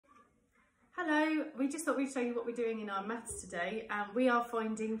So we just thought we'd show you what we're doing in our maths today, and we are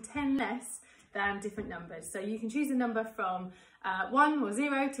finding 10 less than different numbers. So you can choose a number from 1 or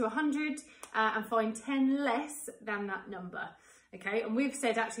 0 to 100 and find 10 less than that number. Okay, and we've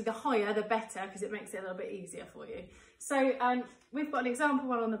said actually the higher the better, because it makes it a little bit easier for you. So we've got an example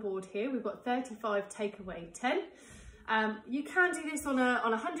one on the board here. We've got 35 take away 10. You can do this on a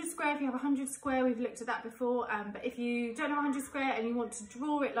 100 square if you have a 100 square. We've looked at that before, but if you don't have a 100 square and you want to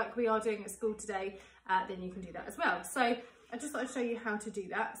draw it like we are doing at school today, then you can do that as well. So I just thought I'd show you how to do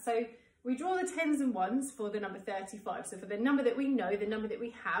that. So we draw the tens and ones for the number 35. So for the number that we know, the number that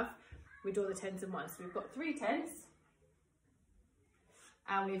we have, we draw the tens and ones. So we've got 3 tens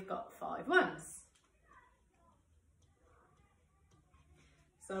and we've got 5 ones.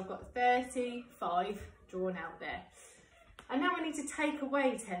 So I've got 35 drawn out there. And now we need to take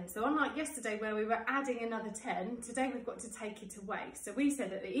away 10. So unlike yesterday where we were adding another 10, today we've got to take it away. So we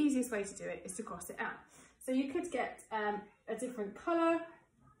said that the easiest way to do it is to cross it out. So you could get a different colour.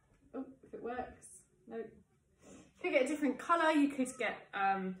 Oh, if it works. No. You could get a different colour. You could get,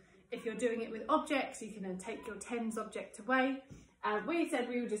 if you're doing it with objects, you can then take your tens object away. We said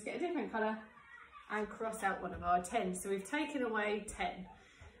we would just get a different colour and cross out one of our tens. So we've taken away 10.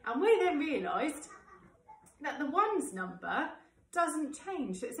 And we then realised that the ones number doesn't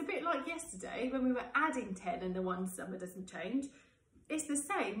change. So it's a bit like yesterday when we were adding 10 and the ones number doesn't change. It's the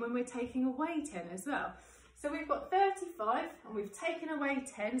same when we're taking away 10 as well. So we've got 35 and we've taken away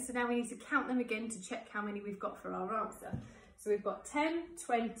 10. So now we need to count them again to check how many we've got for our answer. So we've got 10,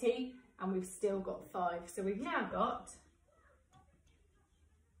 20, and we've still got 5. So we've now got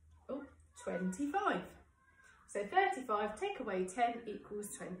 25. So 35 take away 10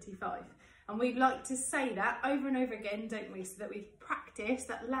 equals 25. And we'd like to say that over and over again, don't we? So that we practice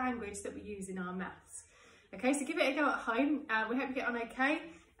that language that we use in our maths. Okay, so give it a go at home. We hope you get on okay.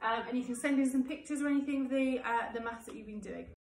 And you can send in some pictures or anything of the maths that you've been doing.